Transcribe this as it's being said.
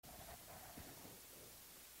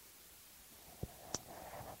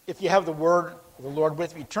if you have the word of the Lord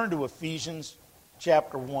with me, turn to Ephesians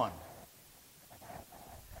chapter 1.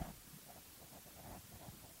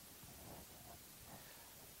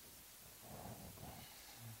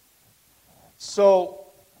 So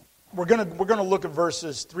we're going to look at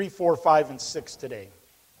verses 3, 4, 5, and 6 today.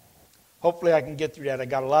 Hopefully I can get through that. I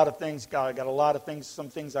got a lot of things, some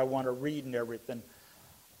things I want to read and everything.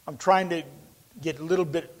 I'm trying to get a little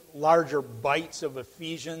bit larger bites of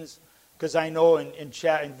Ephesians, because I know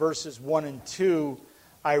in verses 1 and 2,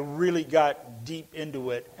 I really got deep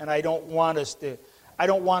into it, and I don't want to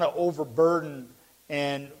overburden,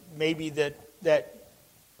 and maybe that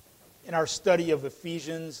in our study of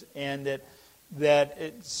Ephesians, and that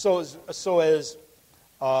it, so as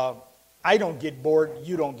I don't get bored,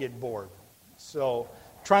 you don't get bored. So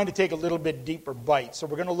trying to take a little bit deeper bite. So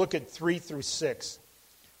we're going to look at 3 through 6.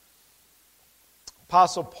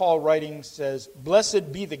 Apostle Paul writing says,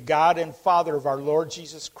 "Blessed be the God and Father of our Lord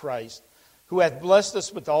Jesus Christ, who hath blessed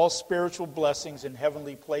us with all spiritual blessings in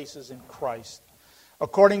heavenly places in Christ,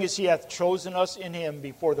 according as he hath chosen us in him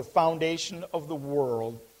before the foundation of the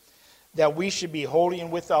world, that we should be holy and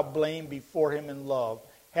without blame before him in love,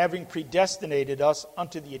 having predestinated us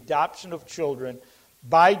unto the adoption of children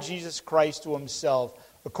by Jesus Christ to himself,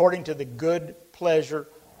 according to the good pleasure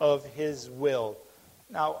of his will."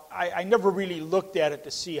 Now, I never really looked at it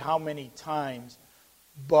to see how many times,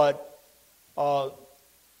 but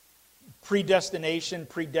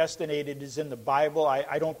predestinated is in the Bible.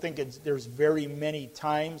 I don't think there's very many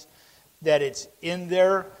times that it's in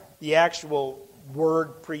there, the actual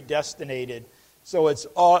word predestinated. So it's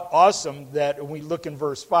awesome that when we look in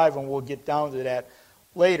verse 5, and we'll get down to that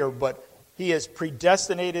later, but he has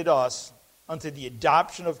predestinated us unto the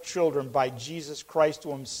adoption of children by Jesus Christ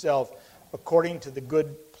to himself, according to the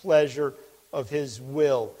good pleasure of his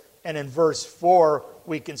will. And in verse 4,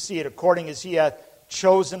 we can see it, according as he hath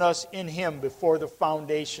chosen us in him before the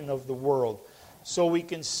foundation of the world. So we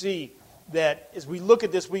can see that as we look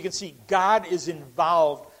at this, we can see God is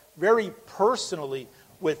involved very personally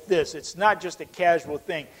with this. It's not just a casual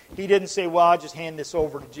thing. He didn't say, well, I'll just hand this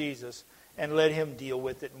over to Jesus and let him deal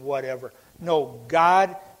with it and whatever. No,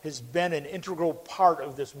 God has been an integral part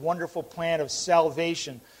of this wonderful plan of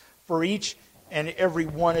salvation for each and every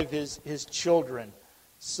one of his children.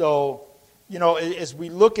 So, as we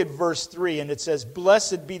look at verse 3, and it says,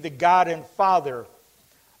 "Blessed be the God and Father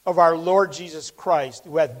of our Lord Jesus Christ,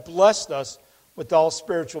 who hath blessed us with all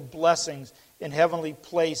spiritual blessings in heavenly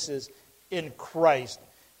places in Christ."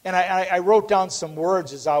 And I wrote down some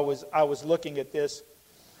words as I was looking at this.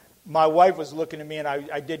 My wife was looking at me, and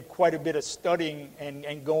I did quite a bit of studying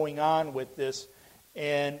and going on with this.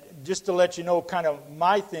 And just to let you know, kind of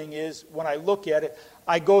my thing is, when I look at it,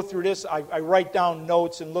 I go through this, I write down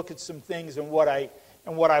notes and look at some things and what I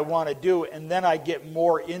want to do, and then I get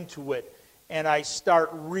more into it, and I start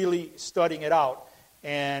really studying it out.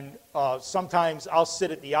 And sometimes I'll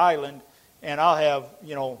sit at the island, and I'll have,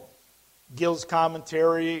 Gil's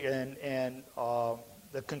commentary and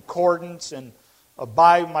the concordance and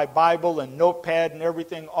my Bible and notepad and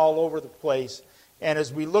everything all over the place. And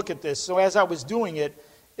as we look at this, so as I was doing it,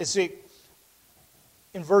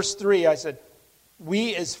 in verse 3, I said,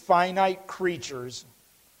 "We as finite creatures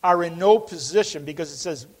are in no position," because it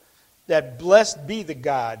says that blessed be the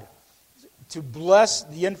God, to bless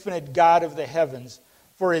the infinite God of the heavens,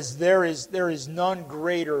 for there is none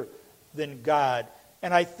greater than God.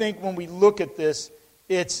 And I think when we look at this,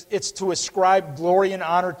 it's to ascribe glory and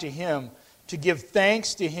honor to him, to give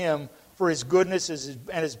thanks to him for his goodness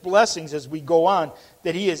and his blessings as we go on,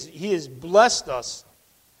 that he has blessed us.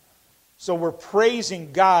 So we're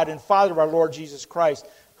praising God and Father of our Lord Jesus Christ,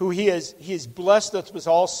 who he has blessed us with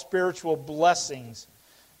all spiritual blessings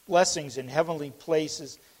in heavenly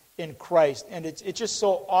places in Christ. And it's just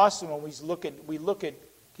so awesome when we look at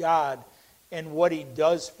God and what he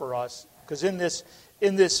does for us. Because in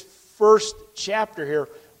this first chapter here,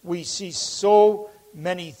 we see so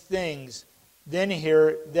many things then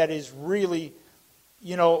here that is really,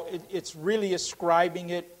 it's really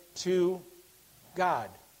ascribing it to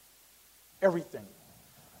God. Everything.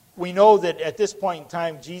 We know that at this point in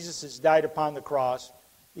time, Jesus has died upon the cross.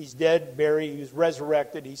 He's dead, buried, he's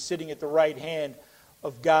resurrected. He's sitting at the right hand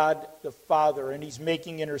of God the Father, and he's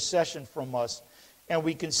making intercession from us. And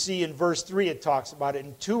we can see in verse 3 it talks about it,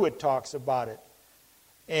 in 2 it talks about it.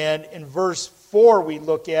 And in verse 4 we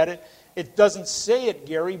look at it. It doesn't say it,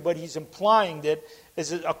 Gary, but he's implying that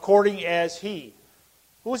as according as he.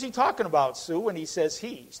 Who is he talking about, Sue, when he says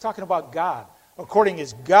he? He's talking about God. According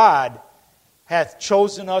as God hath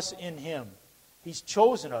chosen us in him. He's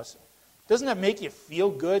chosen us. Doesn't that make you feel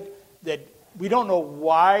good that we don't know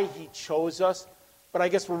why he chose us, But I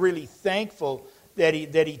guess we're really thankful that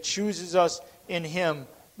He chooses us in Him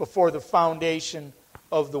before the foundation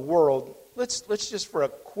of the world. Let's just for a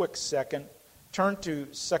quick second turn to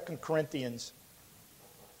 2 Corinthians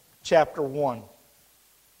chapter 1.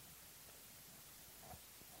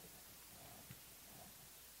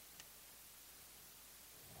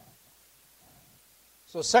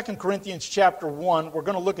 So 2 Corinthians chapter 1, we're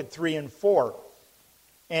going to look at 3 and 4.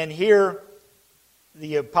 And here,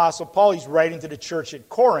 the Apostle Paul, he's writing to the church at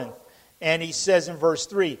Corinth. And he says in verse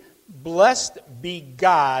 3, "Blessed be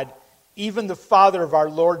God, even the Father of our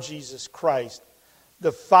Lord Jesus Christ,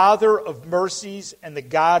 the Father of mercies and the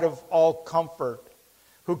God of all comfort,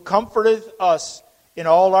 who comforteth us in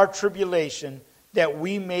all our tribulation, that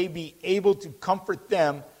we may be able to comfort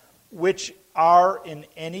them which are in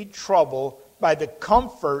any trouble by the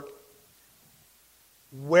comfort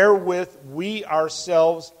wherewith we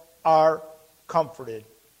ourselves are comforted."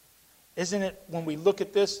 Isn't it, when we look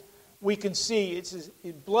at this, we can see, it says,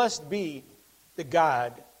 blessed be the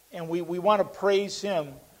God. And we want to praise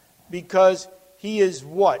Him because He is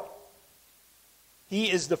what?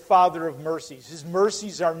 He is the Father of mercies. His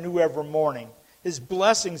mercies are new every morning. His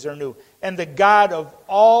blessings are new. And the God of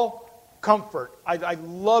all comfort. I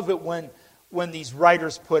love it when these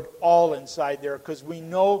writers put all inside there, because we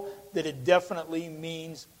know that it definitely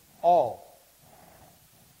means all.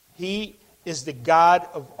 He is the God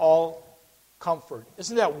of all comfort.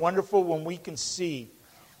 Isn't that wonderful when we can see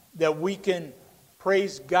that we can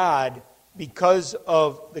praise God because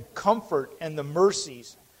of the comfort and the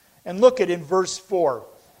mercies? And look at in verse 4.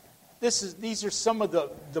 These are some of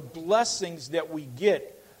the blessings that we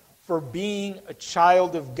get for being a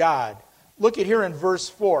child of God. Look at here in verse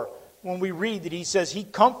 4. When we read that He says He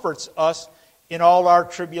comforts us in all our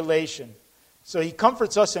tribulation. So He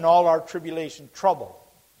comforts us in all our tribulation, trouble.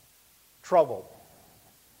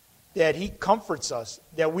 That He comforts us,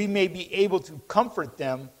 that we may be able to comfort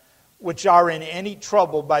them which are in any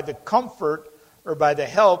trouble by the comfort or by the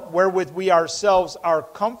help wherewith we ourselves are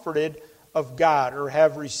comforted of God, or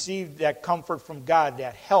have received that comfort from God,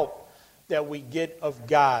 that help that we get of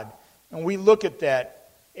God. And we look at that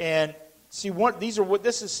and see,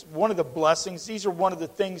 this is one of the blessings. These are one of the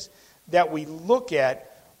things that we look at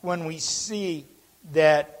when we see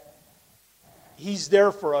that He's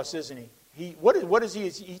there for us, isn't He? What is He?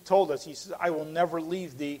 He told us, He says, "I will never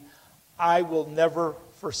leave thee. I will never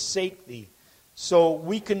forsake thee." So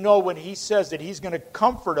we can know when He says that He's going to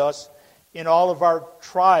comfort us in all of our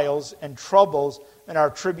trials and troubles and our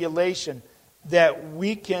tribulation, that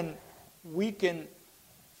we can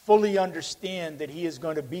fully understand that He is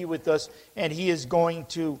going to be with us and He is going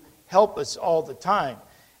to help us all the time.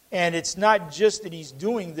 And it's not just that He's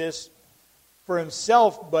doing this for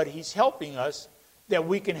Himself, but He's helping us that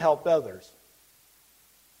we can help others.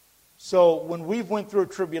 So when we've went through a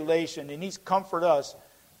tribulation and He's comforted us,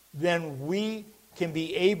 then we can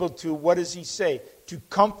be able to, what does He say? To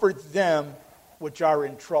comfort them which are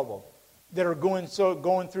in trouble, that are going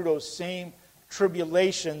through those same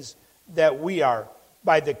tribulations that we are,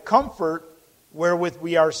 by the comfort wherewith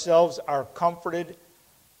we ourselves are comforted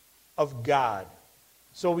of God.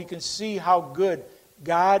 So we can see how good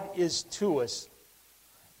God is to us.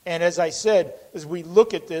 And as I said, as we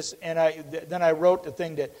look at this, and then I wrote the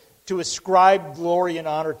thing that to ascribe glory and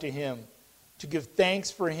honor to Him, to give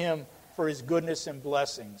thanks for Him for His goodness and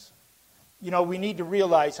blessings. You know, we need to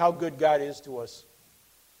realize how good God is to us.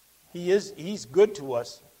 He's good to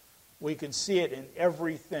us. We can see it in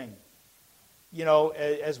everything. You know,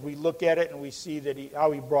 as we look at it and we see that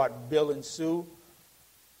how He brought Bill and Sue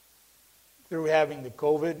through having the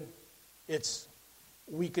COVID,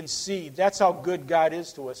 we can see that's how good God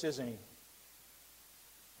is to us, isn't He?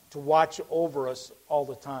 To watch over us all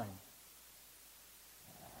the time.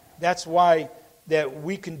 That's why that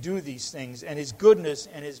we can do these things, and His goodness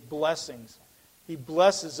and His blessings. He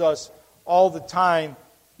blesses us all the time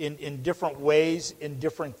in different ways, in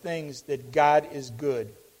different things, that God is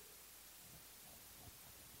good.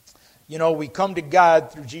 You know, we come to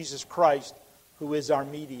God through Jesus Christ, who is our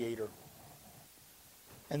mediator.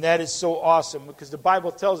 And that is so awesome, because the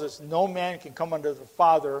Bible tells us no man can come unto the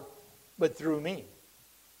Father but through me.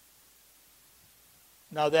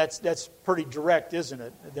 Now that's pretty direct, isn't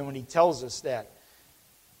it? Then when He tells us that.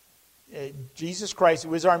 Jesus Christ,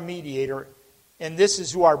 who is our mediator, and this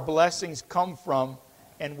is who our blessings come from,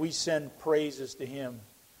 and we send praises to Him.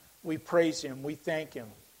 We praise Him. We thank Him.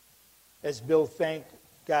 As Bill thanked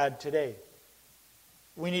God today.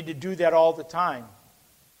 We need to do that all the time.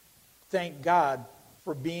 Thank God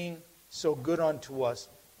for being so good unto us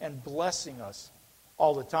and blessing us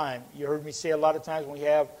all the time. You heard me say a lot of times when we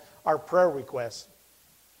have our prayer requests.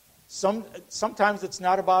 Sometimes it's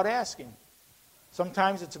not about asking.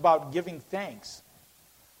 Sometimes it's about giving thanks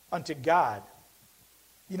unto God.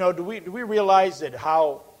 Do we realize that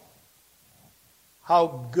how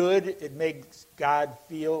good it makes God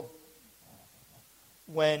feel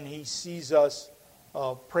when He sees us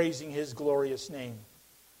praising His glorious name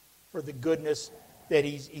for the goodness that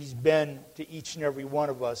He's been to each and every one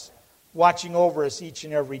of us, watching over us each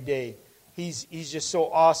and every day. He's just so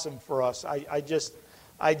awesome for us. I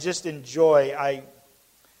just enjoy. I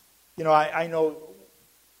know.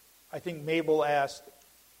 I think Mabel asked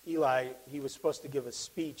Eli. He was supposed to give a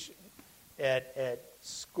speech at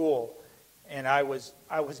school, and I was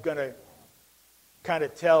going to kind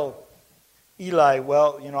of tell Eli,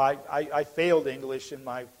 well, I failed English in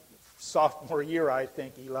my sophomore year, I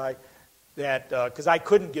think, Eli, that because I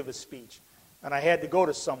couldn't give a speech, and I had to go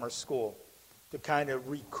to summer school to kind of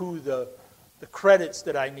recoup the credits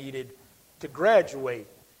that I needed to graduate.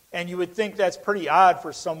 And you would think that's pretty odd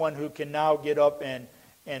for someone who can now get up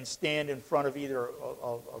and stand in front of either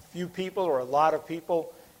a few people or a lot of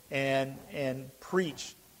people and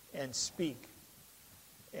preach and speak.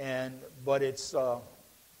 But it's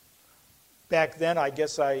back then, I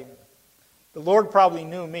guess the Lord probably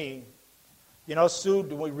knew me. Sue,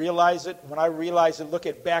 do we realize it? When I realize it,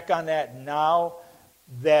 look back on that now,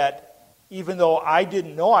 that even though I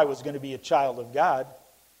didn't know I was going to be a child of God,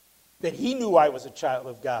 that He knew I was a child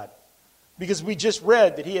of God. Because we just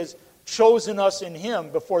read that He has chosen us in Him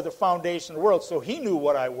before the foundation of the world, so He knew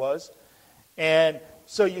what I was. And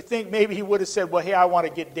so you think maybe He would have said, well, hey, I want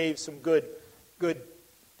to get Dave some good,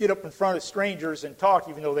 get up in front of strangers and talk,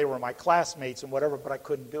 even though they were my classmates and whatever, but I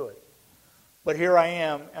couldn't do it. But here I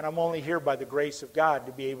am, and I'm only here by the grace of God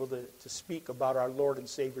to be able to speak about our Lord and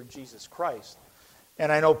Savior Jesus Christ.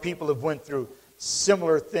 And I know people have went through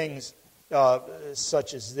similar things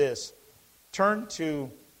such as this. Turn to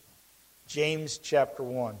James chapter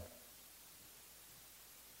 1.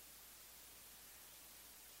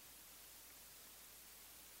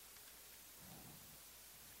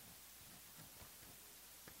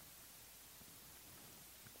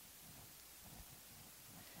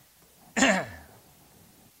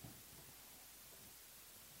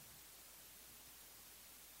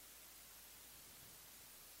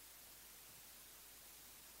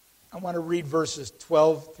 I want to read verses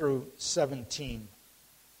 12 through 17.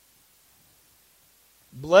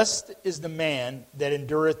 Blessed is the man that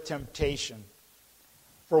endureth temptation,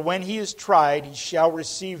 for when he is tried, he shall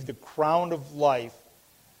receive the crown of life,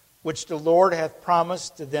 which the Lord hath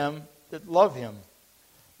promised to them that love Him.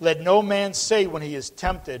 Let no man say when he is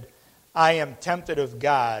tempted, I am tempted of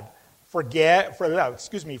God. For God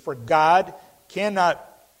cannot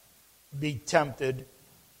be tempted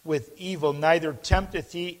with evil, neither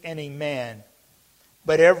tempteth He any man.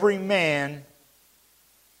 But every man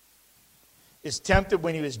is tempted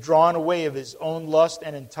when he is drawn away of his own lust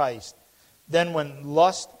and enticed. Then when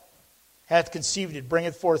lust hath conceived, it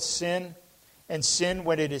bringeth forth sin, and sin,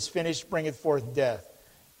 when it is finished, bringeth forth death.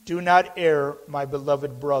 Do not err, my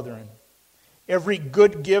beloved brethren. Every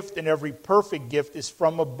good gift and every perfect gift is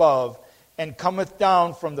from above, and cometh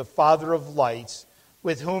down from the Father of lights,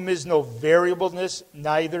 with whom is no variableness,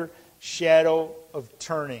 neither shadow of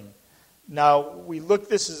turning. Now,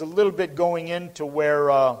 this is a little bit going into where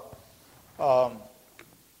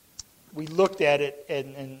we looked at it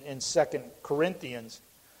in 2 Corinthians.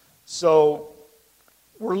 So,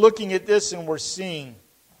 we're looking at this and we're seeing,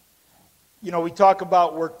 we talk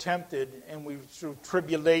about we're tempted and we through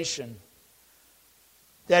tribulation,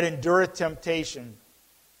 that endureth temptation.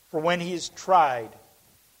 For when he is tried,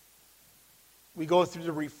 we go through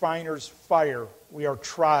the refiner's fire. We are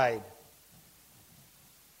tried.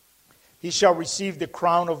 He shall receive the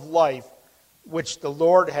crown of life, which the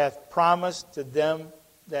Lord hath promised to them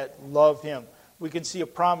that love Him. We can see a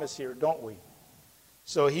promise here, don't we?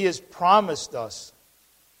 So He has promised us,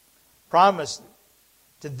 promised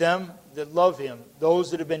to them that love Him,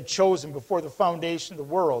 those that have been chosen before the foundation of the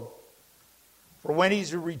world. For when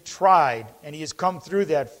He's retried and He has come through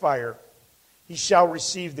that fire, he shall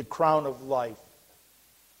receive the crown of life.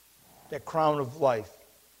 That crown of life.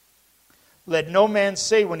 Let no man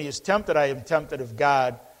say when he is tempted, I am tempted of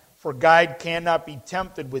God. For God cannot be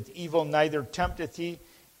tempted with evil, neither tempteth He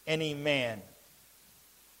any man.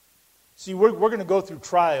 See, we're going to go through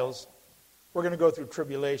trials. We're going to go through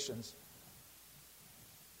tribulations.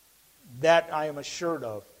 That I am assured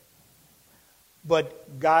of.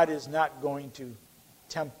 But God is not going to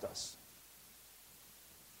tempt us.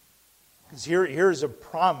 Because here is a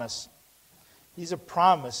promise. He's a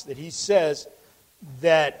promise that He says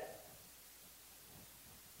that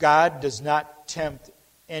God does not tempt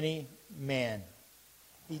any man.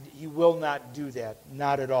 He will not do that.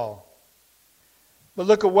 Not at all. But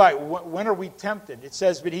look at what. When are we tempted? It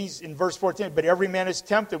says, but he's in verse 14, but every man is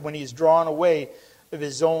tempted when he is drawn away of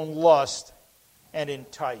his own lust and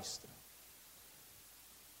enticed.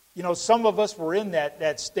 You know, some of us were in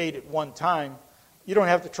that state at one time. You don't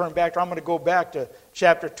have to turn back. I'm going to go back to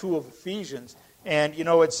chapter 2 of Ephesians. And, you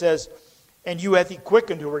know, it says, and you hath he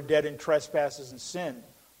quickened who were dead in trespasses and sin,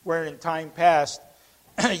 wherein in time past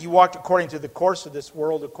you walked according to the course of this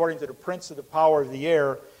world, according to the prince of the power of the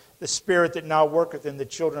air, the spirit that now worketh in the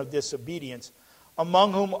children of disobedience,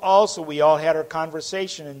 among whom also we all had our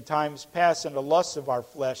conversation in times past in the lusts of our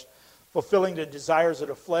flesh, fulfilling the desires of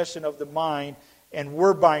the flesh and of the mind, and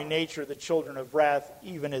were by nature the children of wrath,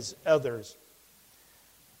 even as others.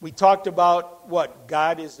 We talked about what?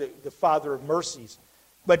 God is the Father of mercies.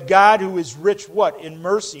 But God, who is rich, what? In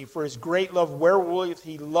mercy, for his great love wherewith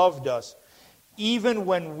he loved us, even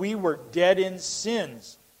when we were dead in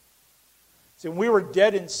sins. So when we were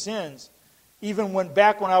dead in sins, even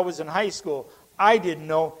back when I was in high school, I didn't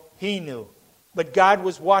know, he knew. But God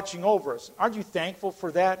was watching over us. Aren't you thankful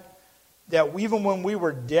for that? That even when we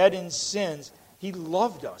were dead in sins, he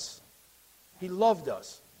loved us. He loved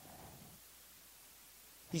us.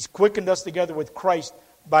 He's quickened us together with Christ.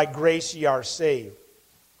 By grace ye are saved.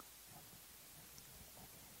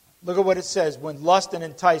 Look at what it says. When lust and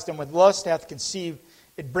enticed, and when lust hath conceived,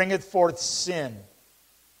 it bringeth forth sin.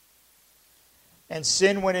 And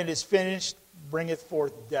sin, when it is finished, bringeth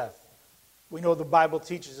forth death. We know the Bible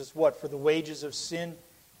teaches us what? For the wages of sin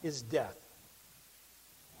is death.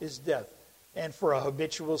 Is death. And for a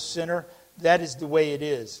habitual sinner, that is the way it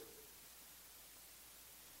is.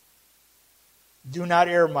 Do not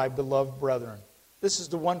err, my beloved brethren. This is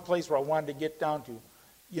the one place where I wanted to get down to.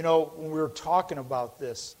 You know, when we were talking about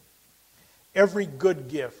this, every good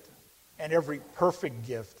gift and every perfect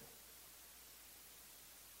gift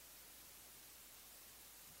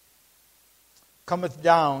cometh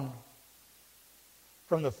down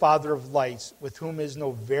from the Father of lights, with whom is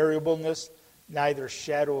no variableness, neither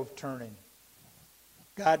shadow of turning.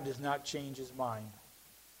 God does not change his mind.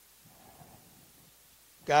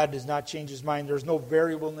 God does not change his mind. There's no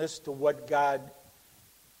variableness to what God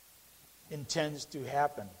intends to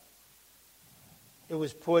happen.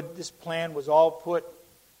 This plan was all put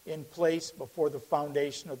in place before the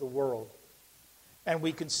foundation of the world. And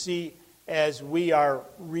we can see as we are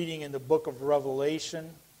reading in the book of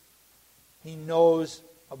Revelation, he knows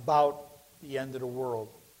about the end of the world.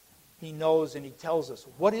 He knows and he tells us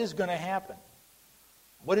what is going to happen.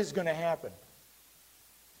 What is going to happen?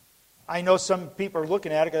 I know some people are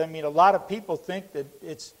looking at it. I mean, a lot of people think that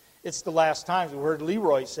it's the last times. We heard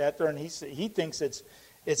Leroy sat there and he thinks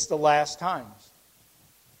it's the last times.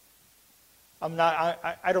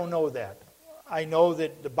 I don't know that. I know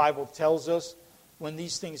that the Bible tells us when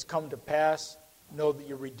these things come to pass, know that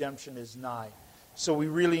your redemption is nigh. So we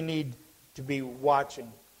really need to be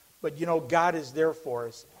watching. But you know, God is there for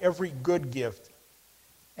us. Every good gift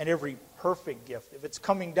and every perfect gift. If it's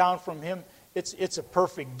coming down from him, it's a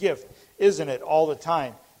perfect gift, isn't it, all the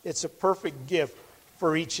time? It's a perfect gift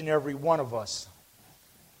for each and every one of us.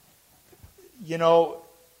 You know,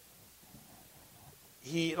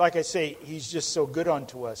 like I say, he's just so good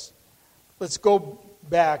unto us. Let's go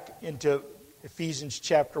back into Ephesians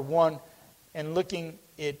chapter 1 and looking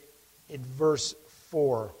at verse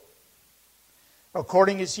 4.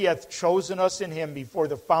 According as he hath chosen us in him before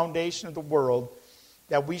the foundation of the world,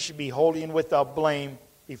 that we should be holy and without blame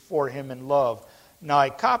before him in love. Now I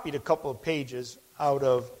copied a couple of pages out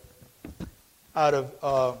of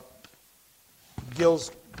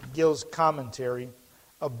Gill's commentary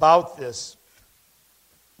about this.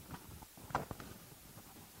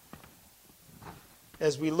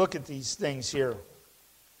 As we look at these things here.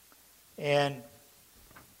 And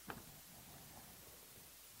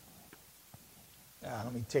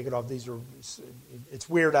let me take it off. It's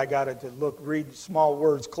weird. I got to read small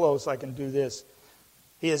words close. I can do this.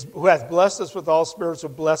 Who hath blessed us with all spiritual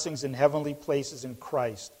blessings in heavenly places in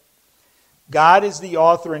Christ. God is the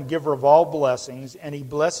author and giver of all blessings, and he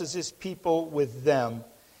blesses his people with them,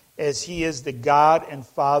 as he is the God and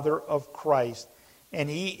Father of Christ. And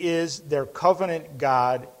he is their covenant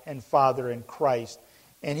God and Father in Christ.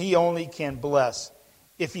 And he only can bless.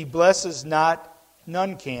 If he blesses not,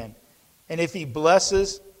 none can. And if he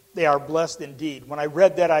blesses, they are blessed indeed. When I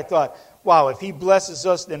read that, I thought, wow, if he blesses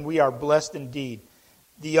us, then we are blessed indeed.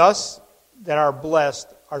 The us that are blessed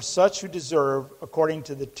are such who deserve, according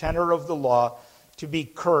to the tenor of the law, to be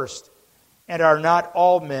cursed, and are not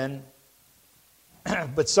all men,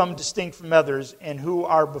 but some distinct from others, and who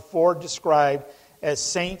are before described as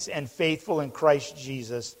saints and faithful in Christ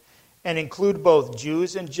Jesus. and include both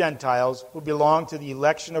Jews and Gentiles who belong to the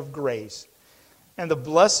election of grace. And the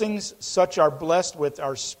blessings such are blessed with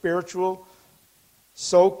are spiritual,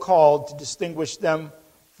 so called to distinguish them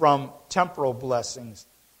from temporal blessings.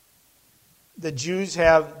 The Jews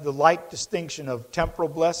have the like distinction of temporal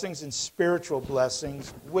blessings and spiritual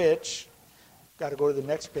blessings, which, got to go to the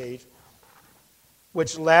next page,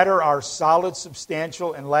 which latter are solid,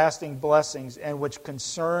 substantial, and lasting blessings, and which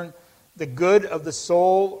concern the good of the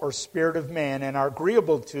soul or spirit of man, and are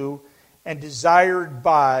agreeable to and desired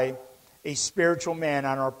by a spiritual man,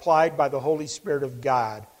 and are applied by the Holy Spirit of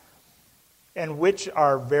God, and which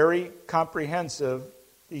are very comprehensive,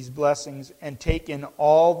 these blessings, and take in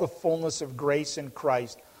all the fullness of grace in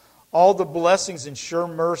Christ, all the blessings and sure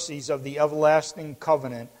mercies of the everlasting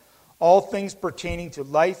covenant, all things pertaining to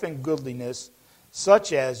life and goodliness,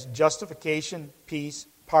 such as justification, peace,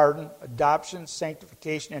 pardon, adoption,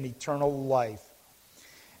 sanctification, and eternal life.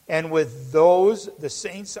 And with those the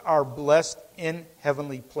saints are blessed in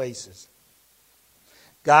heavenly places.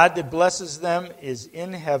 God that blesses them is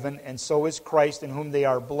in heaven, and so is Christ, in whom they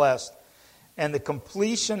are blessed. And the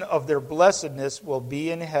completion of their blessedness will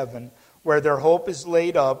be in heaven, where their hope is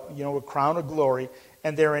laid up, a crown of glory,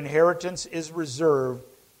 and their inheritance is reserved.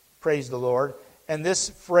 Praise the Lord. And this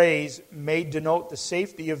phrase may denote the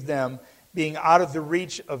safety of them being out of the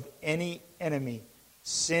reach of any enemy,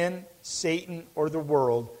 sin, Satan, or the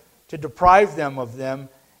world, to deprive them of them,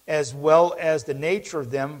 as well as the nature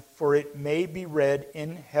of them, for it may be read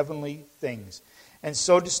in heavenly things. And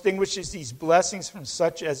so distinguishes these blessings from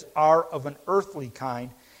such as are of an earthly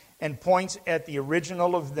kind, and points at the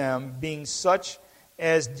original of them, being such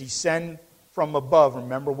as descend from above.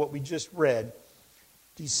 Remember what we just read.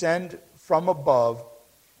 Descend from above,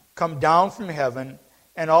 come down from heaven,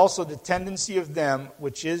 and also the tendency of them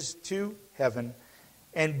which is to heaven,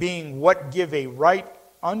 and being what give a right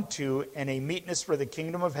unto and a meetness for the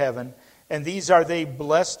kingdom of heaven. And these are they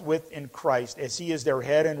blessed with in Christ, as he is their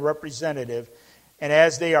head and representative, and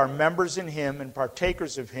as they are members in him and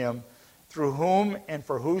partakers of him, through whom and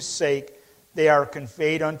for whose sake they are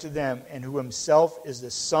conveyed unto them, and who himself is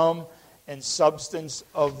the sum and substance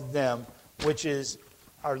of them, which is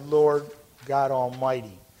our Lord God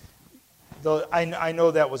Almighty. Though I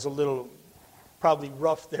know that was a little probably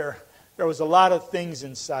rough there. There was a lot of things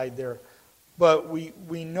inside there. But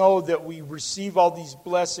we know that we receive all these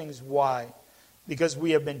blessings. Why? Because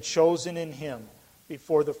we have been chosen in him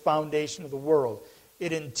before the foundation of the world.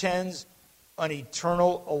 It intends an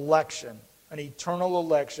eternal election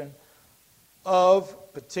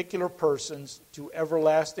of particular persons to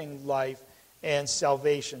everlasting life and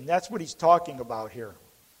salvation. That's what he's talking about here.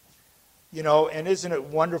 And isn't it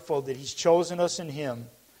wonderful that he's chosen us in him?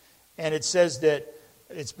 And it says that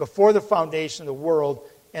it's before the foundation of the world,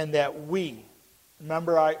 and that we,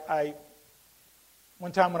 remember I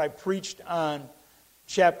one time when I preached on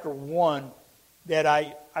chapter 1, that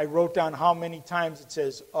I wrote down how many times it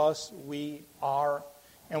says us, we, are.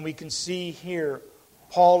 And we can see here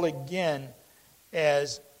Paul again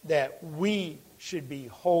as that we should be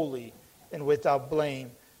holy and without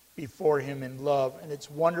blame before him in love. And it's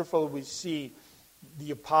wonderful we see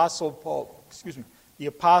the Apostle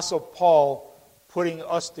Paul putting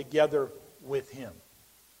us together with him.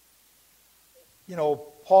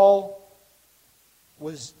 Paul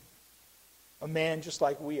was a man just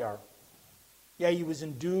like we are. Yeah, he was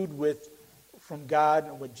endued from God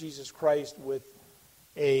and with Jesus Christ with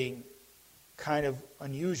a kind of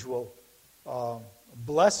unusual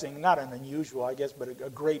blessing, not an unusual, I guess, but a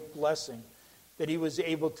great blessing, that he was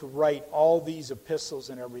able to write all these epistles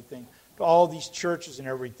and everything, to all these churches and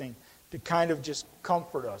everything, to kind of just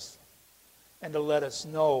comfort us and to let us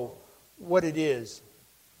know what it is.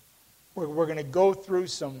 We're going to go through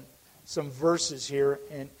some verses here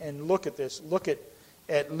and look at this. Look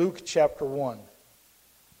at Luke chapter 1.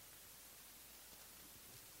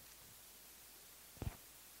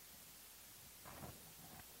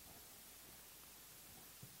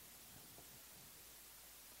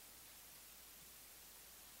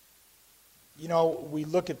 We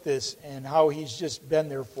look at this and how he's just been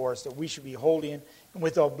there for us, that we should be holy and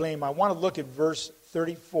without blame. I want to look at verse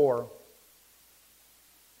 34.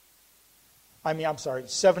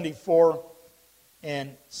 74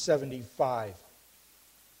 and 75.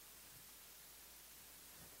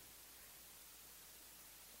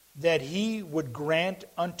 That he would grant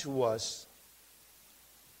unto us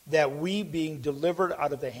that we, being delivered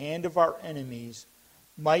out of the hand of our enemies,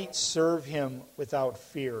 might serve him without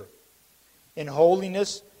fear, in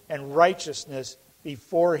holiness and righteousness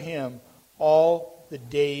before him all the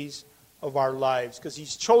days of our lives. Because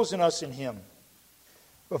he's chosen us in him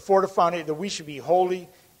before the foundation, that we should be holy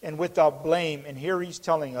and without blame. And here he's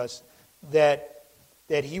telling us that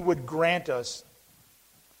he would grant us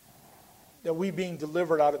that we being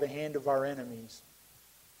delivered out of the hand of our enemies.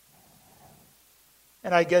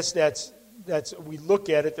 And I guess that's we look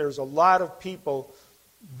at it, there's a lot of people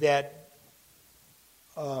that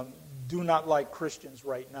do not like Christians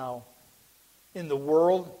right now in the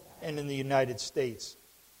world and in the United States.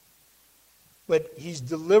 But he's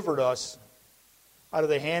delivered us out of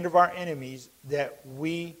the hand of our enemies that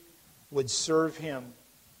we would serve him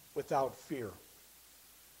without fear.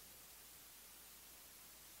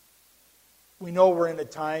 We know we're in a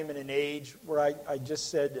time and an age where I just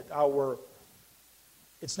said that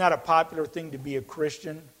it's not a popular thing to be a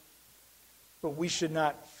Christian, but we should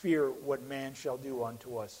not fear what man shall do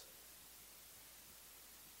unto us.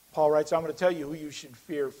 Paul writes, I'm going to tell you who you should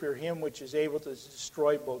fear. Fear him which is able to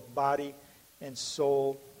destroy both body and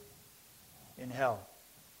soul in hell.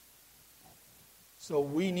 So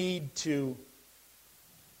we need to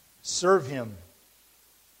serve him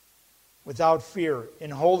without fear,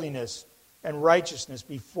 in holiness and righteousness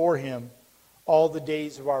before him all the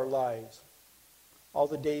days of our lives. All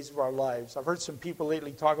the days of our lives. I've heard some people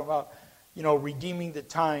lately talking about, redeeming the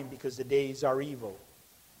time because the days are evil.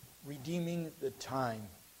 Redeeming the time.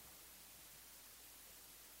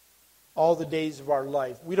 All the days of our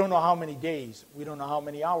life. We don't know how many days. We don't know how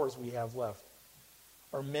many hours we have left.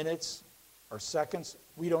 Or minutes, or seconds.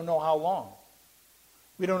 We don't know how long.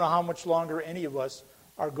 We don't know how much longer any of us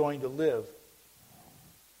are going to live.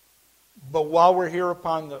 But while we're here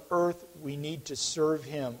upon the earth, we need to serve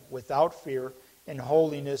him without fear, in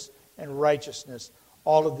holiness and righteousness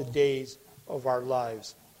all of the days of our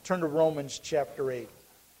lives. Turn to Romans chapter 8.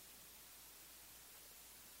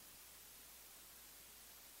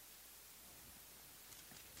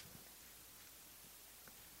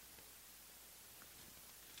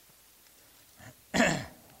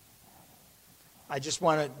 I just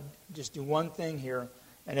want to do one thing here,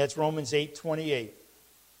 and that's Romans 8:28.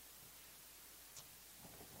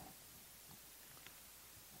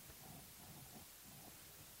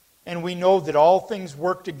 And we know that all things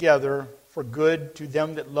work together for good to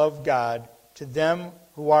them that love God, to them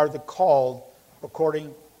who are the called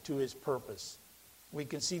according to his purpose. We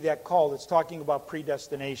can see that call. It's talking about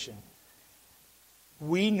predestination.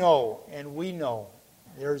 We know.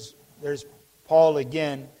 There's Paul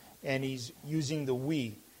again, and he's using the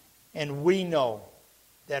we. And we know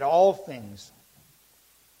that all things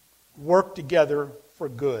work together for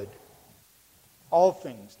good. All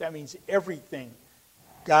things. That means everything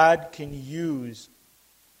God can use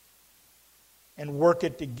and work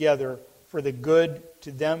it together for the good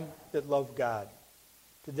to them that love God.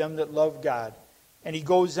 To them that love God. And he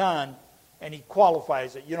goes on and he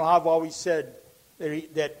qualifies it. I've always said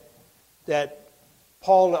that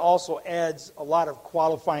Paul also adds a lot of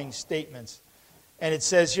qualifying statements. And it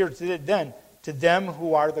says here, to them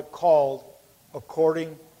who are the called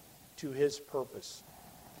according to his purpose.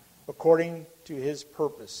 According to his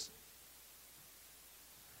purpose.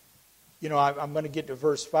 I'm going to get to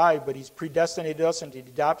verse 5, but he's predestinated us into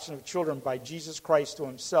the adoption of children by Jesus Christ to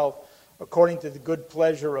himself, according to the good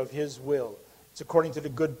pleasure of his will. It's according to the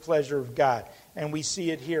good pleasure of God. And we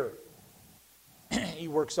see it here. He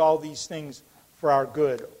works all these things for our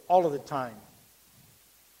good, all of the time.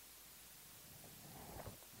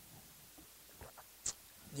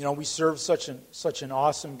 We serve such an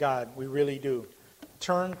awesome God. We really do.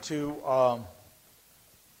 Turn to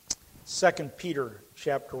 2 Peter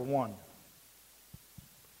chapter 1.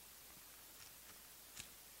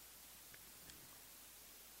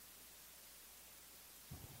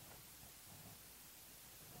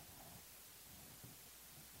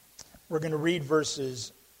 We're going to read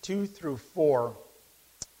verses 2 through 4.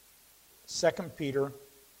 1 Peter.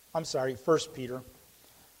 I'm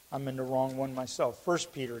in the wrong one myself. 1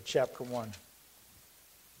 Peter chapter 1.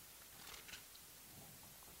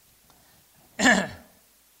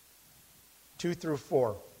 2 through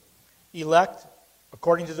 4. Elect,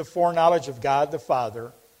 according to the foreknowledge of God the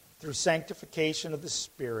Father, through sanctification of the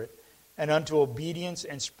Spirit, and unto obedience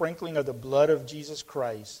and sprinkling of the blood of Jesus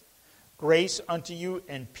Christ, grace unto you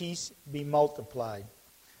and peace be multiplied.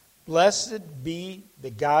 Blessed be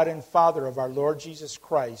the God and Father of our Lord Jesus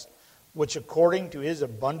Christ, which according to his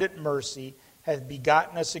abundant mercy hath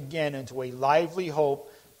begotten us again into a lively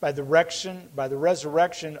hope by the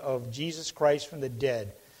resurrection of Jesus Christ from the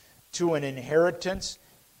dead, to an inheritance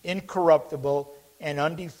incorruptible and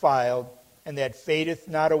undefiled, and that fadeth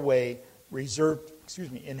not away, reserved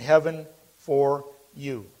in heaven for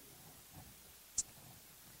you.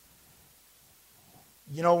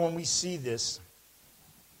 When we see this,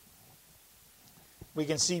 we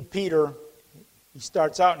can see Peter, He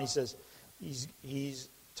starts out and he says, he's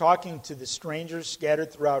talking to the strangers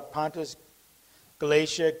scattered throughout Pontus,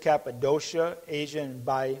 Galatia, Cappadocia, Asia, and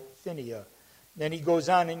Bithynia. Then he goes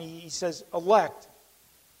on and he says, elect,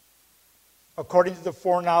 according to the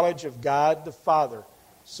foreknowledge of God the Father.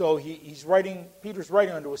 So Peter's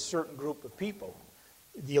writing unto a certain group of people.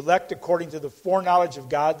 The elect according to the foreknowledge of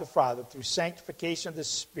God the Father, through sanctification of the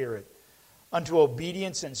Spirit, unto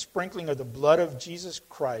obedience and sprinkling of the blood of Jesus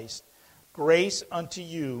Christ, grace unto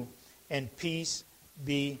you and peace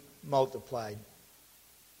be multiplied.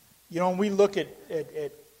 You know, when we look at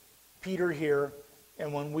Peter here,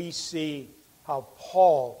 and when we see how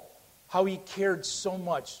Paul, how he cared so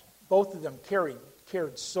much, both of them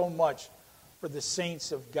cared so much for the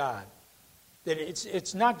saints of God, that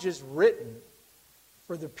it's not just written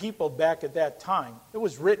for the people back at that time. It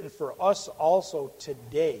was written for us also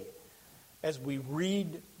today as we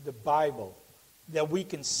read the Bible, that we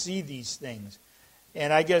can see these things.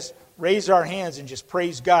 And I guess raise our hands and just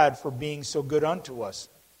praise God for being so good unto us.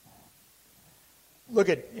 Look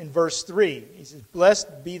at in verse 3. He says,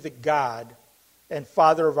 blessed be the God and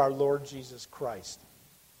Father of our Lord Jesus Christ.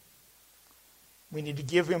 We need to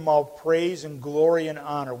give him all praise and glory and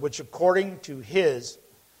honor, which according to his,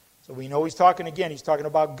 so we know he's talking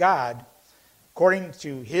about God, according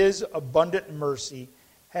to his abundant mercy,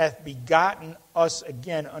 hath begotten us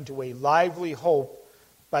again unto a lively hope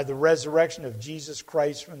by the resurrection of Jesus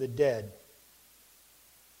Christ from the dead.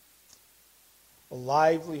 A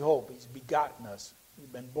lively hope. He's begotten us.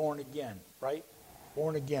 We've been born again, right?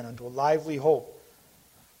 Born again unto a lively hope.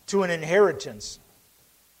 To an inheritance.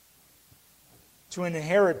 To an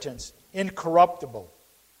inheritance, incorruptible.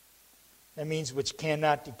 That means which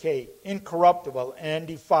cannot decay. Incorruptible and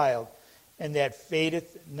undefiled, and that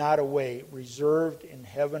fadeth not away, reserved in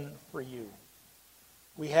heaven for you.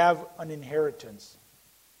 We have an inheritance.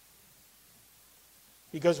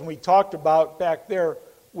 Because when we talked about back there,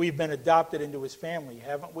 we've been adopted into his family,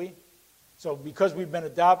 haven't we? So because we've been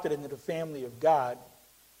adopted into the family of God,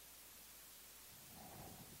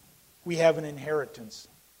 we have an inheritance.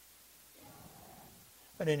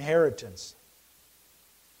 An inheritance.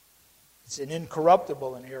 It's an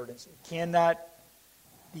incorruptible inheritance. It cannot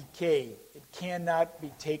decay. It cannot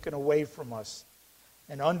be taken away from us.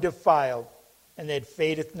 And undefiled, and that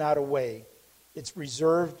fadeth not away. It's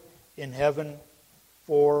reserved in heaven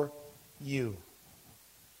for you.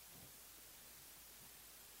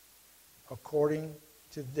 According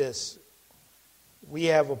to this, we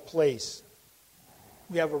have a place.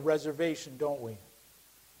 We have a reservation, don't we?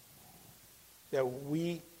 That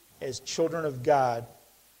we, as children of God,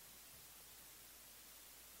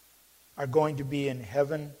 are going to be in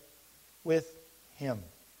heaven with him.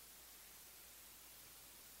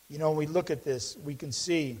 You know, when we look at this, we can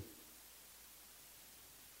see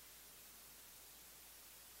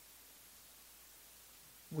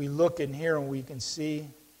we look in here and we can see,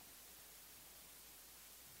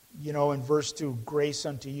 you know, in verse 2, grace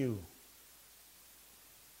unto you.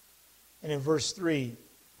 And in verse 3,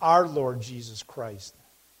 our Lord Jesus Christ,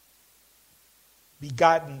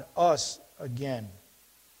 begotten us again.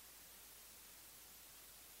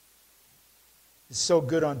 Is so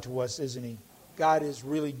good unto us, isn't he? God is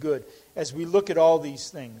really good. As we look at all these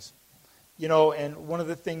things, you know, and one of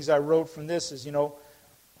the things I wrote from this is, you know,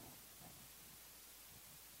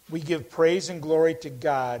 we give praise and glory to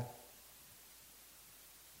God,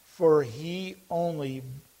 for he only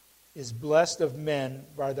is blessed of men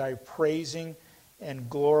by thy praising and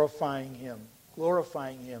glorifying him.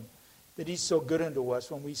 Glorifying him. That he's so good unto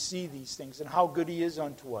us when we see these things and how good he is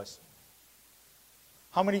unto us.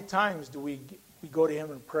 How many times do we go to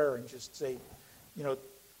him in prayer and just say, you know,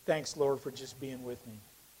 thanks, Lord, for just being with me.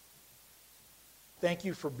 Thank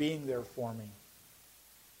you for being there for me.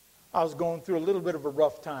 I was going through a little bit of a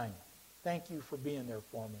rough time. Thank you for being there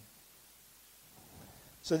for me.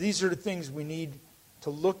 So these are the things we need to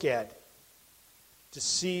look at to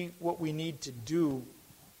see what we need to do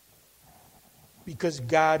because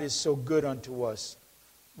God is so good unto us.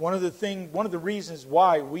 One of the reasons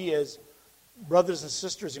why we as brothers and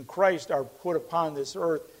sisters in Christ are put upon this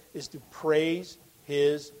earth is to praise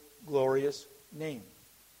his glorious name.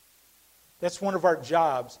 That's one of our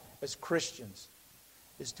jobs as Christians,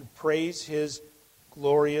 is to praise his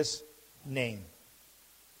glorious name.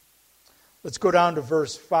 Let's go down to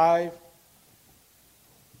verse 5.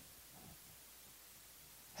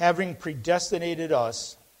 Having predestinated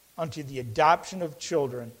us unto the adoption of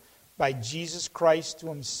children by Jesus Christ to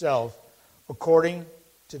himself, according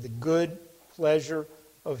to the good pleasure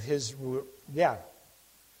of his will.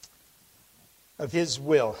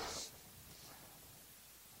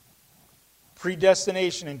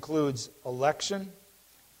 Predestination includes election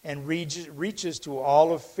and reaches to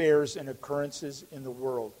all affairs and occurrences in the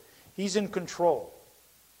world. He's in control.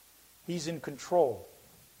 He's in control.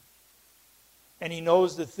 And he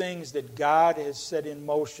knows the things that God has set in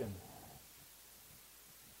motion.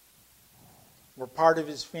 We're part of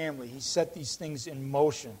his family. He set these things in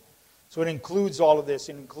motion. So it includes all of this.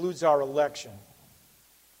 It includes our election.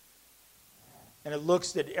 And it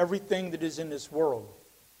looks at everything that is in this world.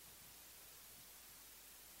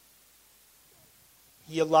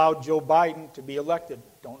 He allowed Joe Biden to be elected.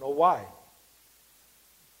 Don't know why.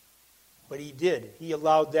 But he did. He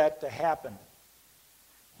allowed that to happen.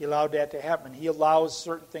 He allowed that to happen. He allows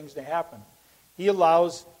certain things to happen. He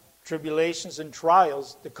allows tribulations and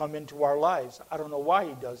trials to come into our lives. I don't know why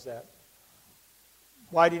he does that.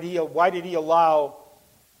 Why did he allow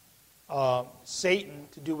Satan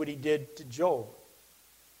to do what he did to Job?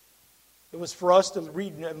 It was for us to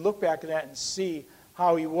read and look back at that and see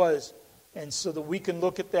how he was, and so that we can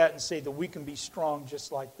look at that and say that we can be strong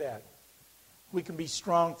just like that. We can be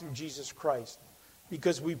strong through Jesus Christ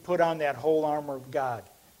because we put on that whole armor of God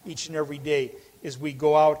each and every day as we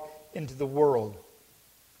go out into the world.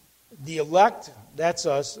 The elect, that's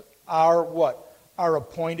us, are what? Are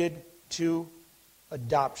appointed to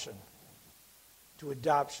adoption. To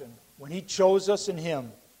adoption. When he chose us in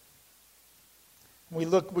him, we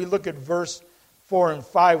look at verse 4 and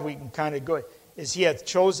 5, we can kind of go, as he hath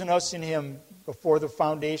chosen us in him before the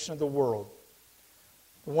foundation of the world.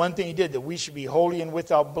 The one thing he did, that we should be holy and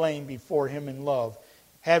without blame before him in love,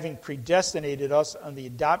 having predestinated us on the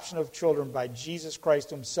adoption of children by Jesus Christ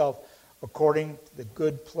himself, according to the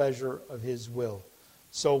good pleasure of his will.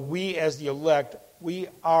 So we, as the elect, we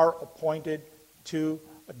are appointed to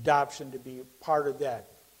adoption, to be part of that.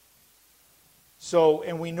 So,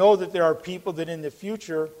 and we know that there are people that in the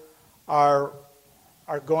future are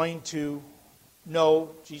going to know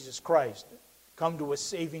Jesus Christ, come to a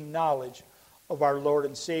saving knowledge of our Lord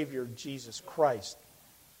and Savior, Jesus Christ.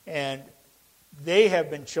 And they have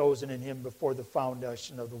been chosen in him before the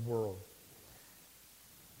foundation of the world.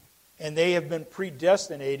 And they have been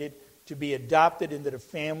predestinated to be adopted into the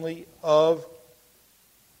family of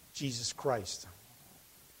Jesus Christ.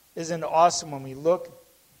 Isn't it awesome when we look?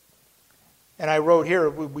 And I wrote here,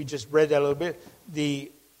 we just read that a little bit,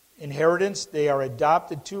 the inheritance they are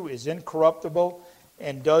adopted to is incorruptible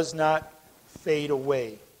and does not fade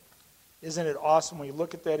away. Isn't it awesome when you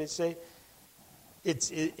look at that and say,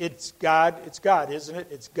 it's God, isn't it?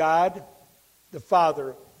 It's God, the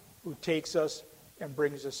Father, who takes us and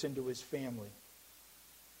brings us into his family.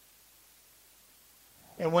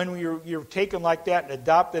 And when you're taken like that and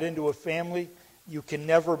adopted into a family, you can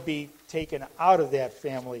never be taken out of that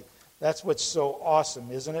family. That's what's so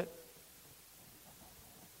awesome, isn't it?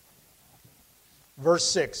 Verse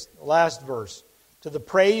 6, the last verse. To the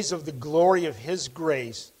praise of the glory of his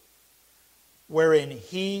grace, wherein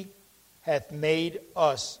he hath made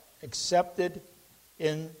us accepted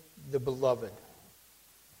in the beloved.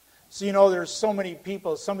 So, there's so many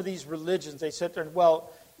people, some of these religions, they sit there and,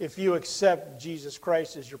 well, if you accept Jesus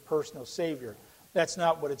Christ as your personal Savior. That's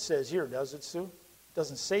not what it says here, does it, Sue? It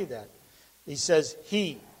doesn't say that. He says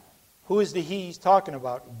he. Who is the he he's talking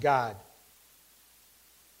about? God.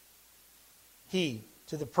 He.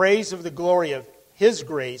 To the praise of the glory of his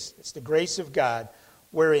grace, it's the grace of God,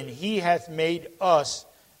 wherein he hath made us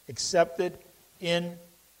accepted in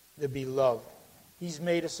the beloved. He's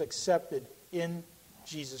made us accepted in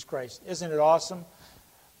Jesus Christ. Isn't it awesome?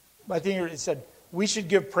 I think it said, we should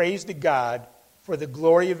give praise to God for the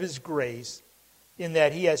glory of his grace, in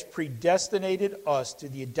that he has predestinated us to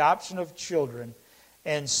the adoption of children,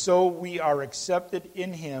 and so we are accepted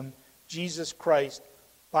in him, Jesus Christ,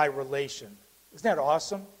 by relation. Isn't that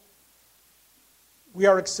awesome? We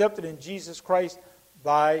are accepted in Jesus Christ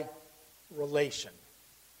by relation.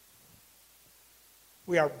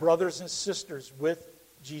 We are brothers and sisters with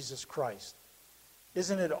Jesus Christ.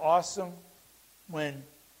 Isn't it awesome when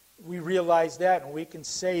we realize that and we can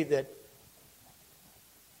say that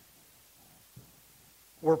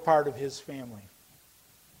we're part of his family?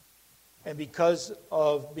 And because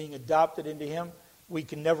of being adopted into him, we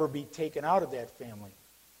can never be taken out of that family.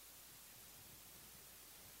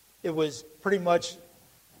 It was pretty much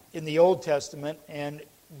in the Old Testament and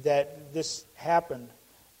that this happened.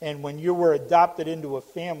 And when you were adopted into a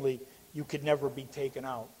family, you could never be taken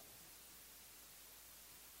out.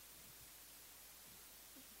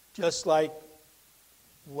 Just like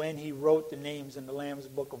when he wrote the names in the Lamb's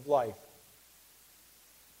Book of Life.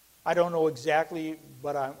 I don't know exactly,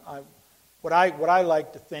 but what I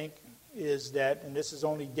like to think is that, and this is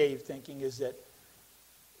only Dave thinking, is that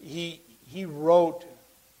he wrote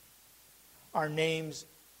our names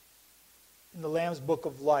in the Lamb's Book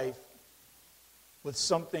of Life with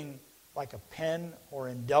something like a pen or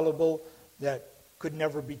indelible that could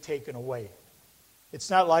never be taken away. It's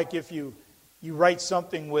not like if you write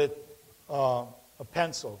something with a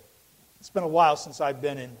pencil. It's been a while since I've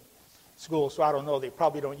been in school, so I don't know. They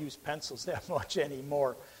probably don't use pencils that much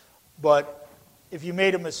anymore. But if you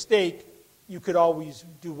made a mistake, you could always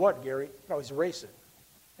do what, Gary? You could always erase it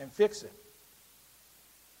and fix it.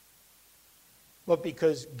 But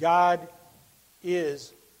because God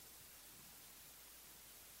is,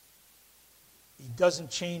 He doesn't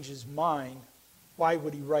change His mind, why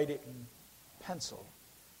would He write it in pencil?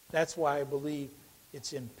 That's why I believe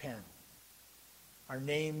it's in pen. Our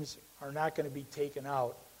names are not going to be taken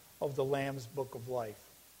out of the Lamb's Book of Life.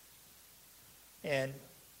 And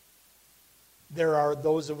there are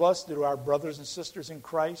those of us that are our brothers and sisters in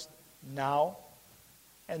Christ now,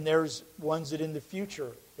 and there's ones that in the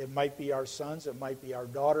future, it might be our sons, it might be our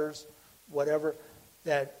daughters, whatever,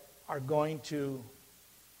 that are going to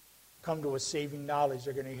come to a saving knowledge.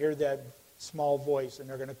 They're going to hear that small voice, and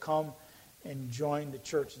they're going to come and join the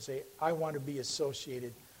church and say, I want to be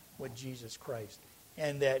associated with Jesus Christ.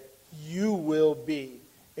 And that you will be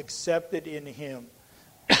accepted in Him,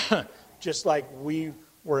 just like we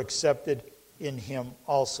were accepted in Him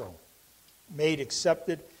also. Made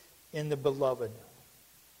accepted in the Beloved.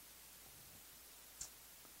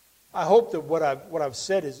 I hope that what I've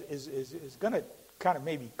said is going to kind of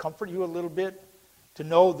maybe comfort you a little bit, to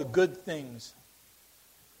know the good things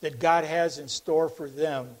that God has in store for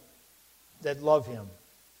them that love Him.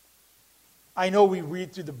 I know we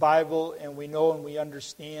read through the Bible and we know and we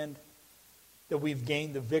understand that we've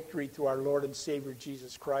gained the victory through our Lord and Savior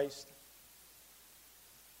Jesus Christ.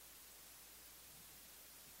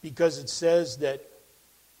 Because it says that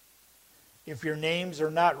if your names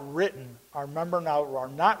are not written, are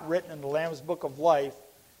not written in the Lamb's Book of Life,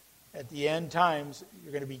 at the end times,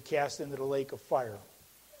 you're going to be cast into the lake of fire.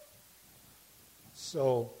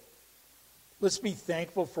 So, let's be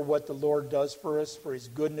thankful for what the Lord does for us, for His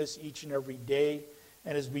goodness each and every day.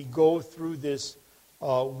 And as we go through this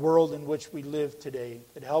world in which we live today,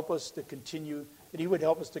 that He would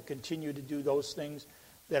help us to continue to do those things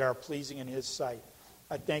that are pleasing in His sight.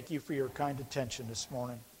 I thank you for your kind attention this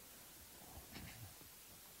morning.